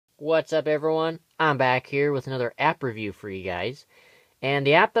What's up, everyone? I'm back here with another app review for you guys. And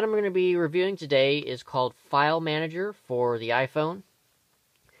the app that I'm going to be reviewing today is called File Manager for the iPhone.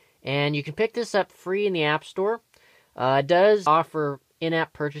 And you can pick this up free in the App Store. It does offer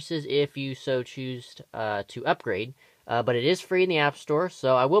in-app purchases if you so choose to upgrade. But it is free in the App Store,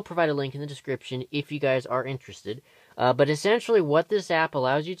 so I will provide a link in the description if you guys are interested. But essentially what this app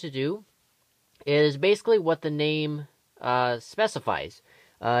allows you to do is basically what the name specifies.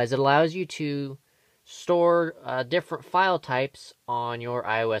 Is it allows you to store different file types on your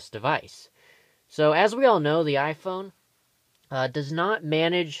iOS device. So as we all know, the iPhone does not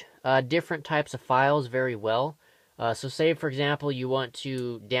manage different types of files very well. So say, for example, you want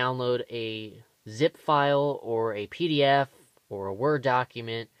to download a zip file or a PDF or a Word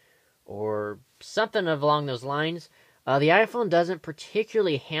document or something along those lines. The iPhone doesn't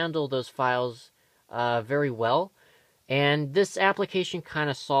particularly handle those files very well. And this application kind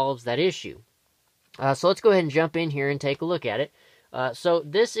of solves that issue. So let's go ahead and jump in here and take a look at it. So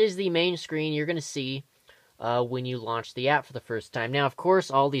this is the main screen you're going to see when you launch the app for the first time. Now, of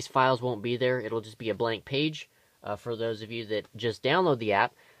course, all these files won't be there. It'll just be a blank page for those of you that just download the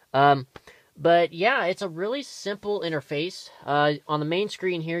app. But yeah, it's a really simple interface. On the main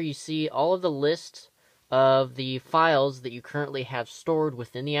screen here, you see all of the lists of the files that you currently have stored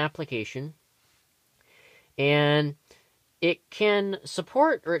within the application. And it can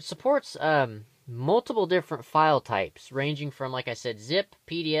support, or it supports multiple different file types, ranging from, like I said, zip,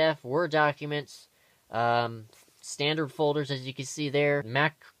 PDF, Word documents, standard folders, as you can see there,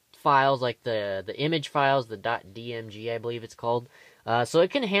 Mac files like the image files, the .dmg, I believe it's called. So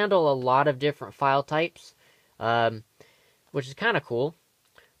it can handle a lot of different file types, which is kind of cool.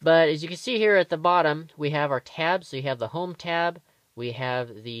 But as you can see here at the bottom, we have our tabs. So you have the Home tab, we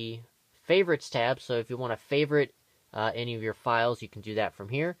have the Favorites tab. So if you want to favorite any of your files, you can do that from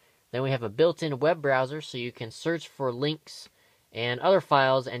here. Then we have a built-in web browser, so you can search for links and other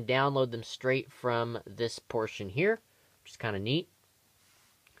files and download them straight from this portion here, which is kind of neat.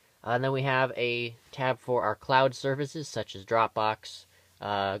 And then we have a tab for our cloud services, such as Dropbox,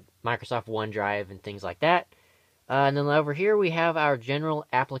 Microsoft OneDrive, and things like that. And then over here we have our general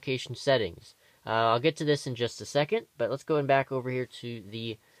application settings. I'll get to this in just a second, but let's go back over here to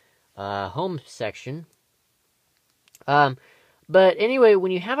the home section. But anyway,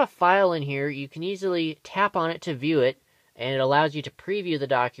 when you have a file in here, you can easily tap on it to view it, and it allows you to preview the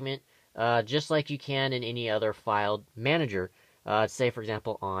document just like you can in any other file manager, say, for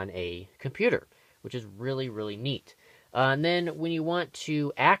example, on a computer, which is really, really neat. And then when you want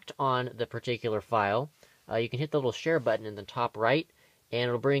to act on the particular file, you can hit the little share button in the top right, and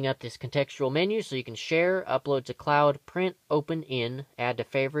it'll bring up this contextual menu, so you can share, upload to cloud, print, open in, add to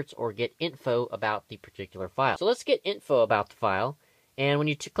favorites, or get info about the particular file. So let's get info about the file, and when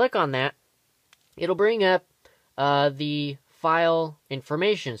you click on that, it'll bring up the file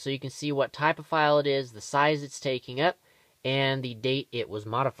information, so you can see what type of file it is, the size it's taking up, and the date it was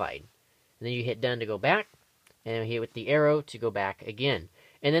modified. And then you hit done to go back, and hit with the arrow to go back again.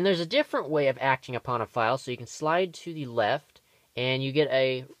 And then there's a different way of acting upon a file, so you can slide to the left, and you get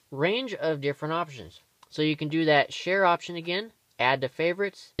a range of different options. So you can do that share option again, add to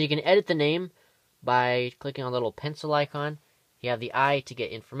favorites. You can edit the name by clicking on the little pencil icon. You have the I to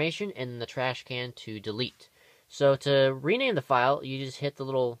get information, and the trash can to delete. So to rename the file, you just hit the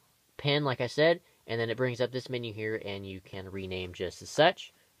little pen, like I said, and then it brings up this menu here, and you can rename just as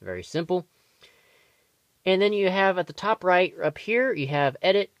such. Very simple. And then you have at the top right up here, you have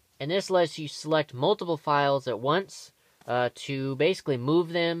edit, and this lets you select multiple files at once to basically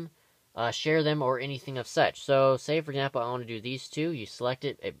move them, share them, or anything of such. So say, for example, I want to do these two. You select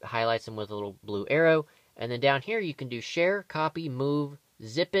it, it highlights them with a little blue arrow, and then down here you can do share, copy, move,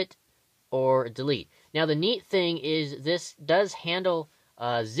 zip it, or delete. Now the neat thing is this does handle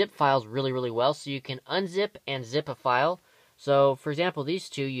zip files really, really well, so you can unzip and zip a file. So for example, these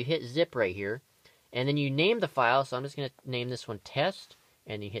two, you hit zip right here, and then you name the file. So I'm just going to name this one test,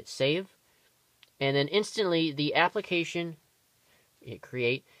 and you hit save. And then instantly, the application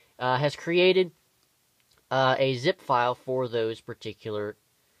has created a zip file for those particular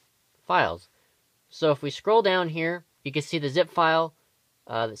files. So if we scroll down here, you can see the zip file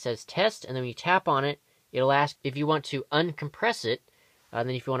that says test, and then when you tap on it, it'll ask if you want to uncompress it.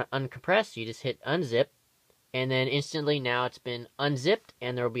 Then if you want to uncompress, you just hit unzip, and then instantly now it's been unzipped,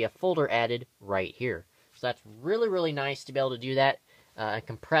 and there will be a folder added right here. So that's really, really nice to be able to do that.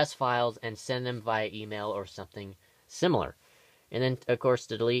 Compress files and send them via email or something similar. And then, of course,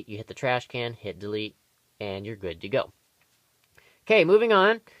 to delete, you hit the trash can, hit delete, and you're good to go. Okay, moving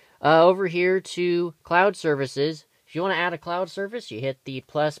on over here to cloud services. If you want to add a cloud service, you hit the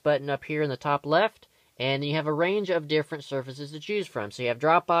plus button up here in the top left, and you have a range of different services to choose from. So you have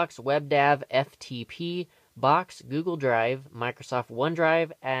Dropbox, WebDAV, FTP, Box, Google Drive, Microsoft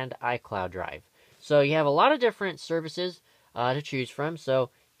OneDrive, and iCloud Drive. So you have a lot of different services to choose from. So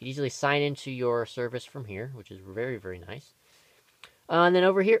you can easily sign into your service from here, which is very, very nice. And then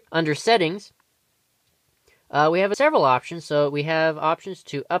over here, under Settings, we have several options. So we have options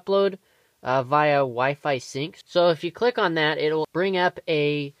to upload via Wi-Fi sync. So if you click on that, it will bring up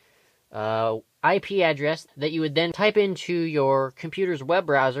a IP address that you would then type into your computer's web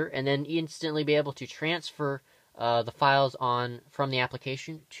browser and then instantly be able to transfer the files from the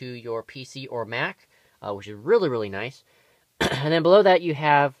application to your PC or Mac, which is really, really nice. And then below that, you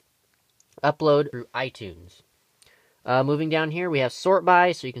have upload through iTunes. Moving down here, we have sort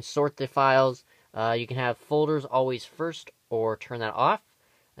by, so you can sort the files. You can have folders always first or turn that off.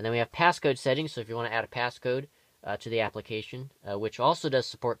 And then we have passcode settings, so if you want to add a passcode to the application, which also does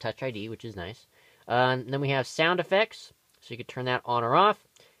support Touch ID, which is nice. And then we have sound effects, so you can turn that on or off.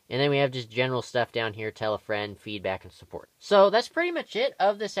 And then we have just general stuff down here, tell a friend, feedback, and support. So that's pretty much it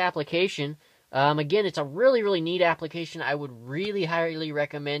of this application. Again, it's a really, really neat application. I would really highly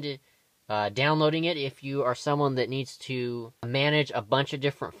recommend it. Downloading it if you are someone that needs to manage a bunch of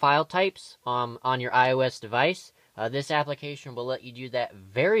different file types on your iOS device. This application will let you do that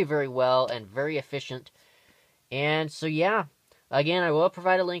very, very well and very efficient. And so, yeah, again, I will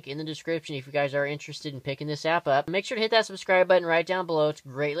provide a link in the description if you guys are interested in picking this app up. Make sure to hit that subscribe button right down below. It's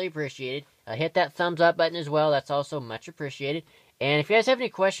greatly appreciated. Hit that thumbs up button as well. That's also much appreciated. And if you guys have any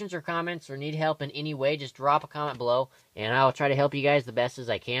questions or comments or need help in any way, just drop a comment below, and I'll try to help you guys the best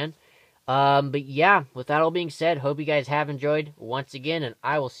as I can. But yeah, with that all being said, hope you guys have enjoyed once again, and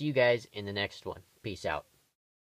I will see you guys in the next one. Peace out.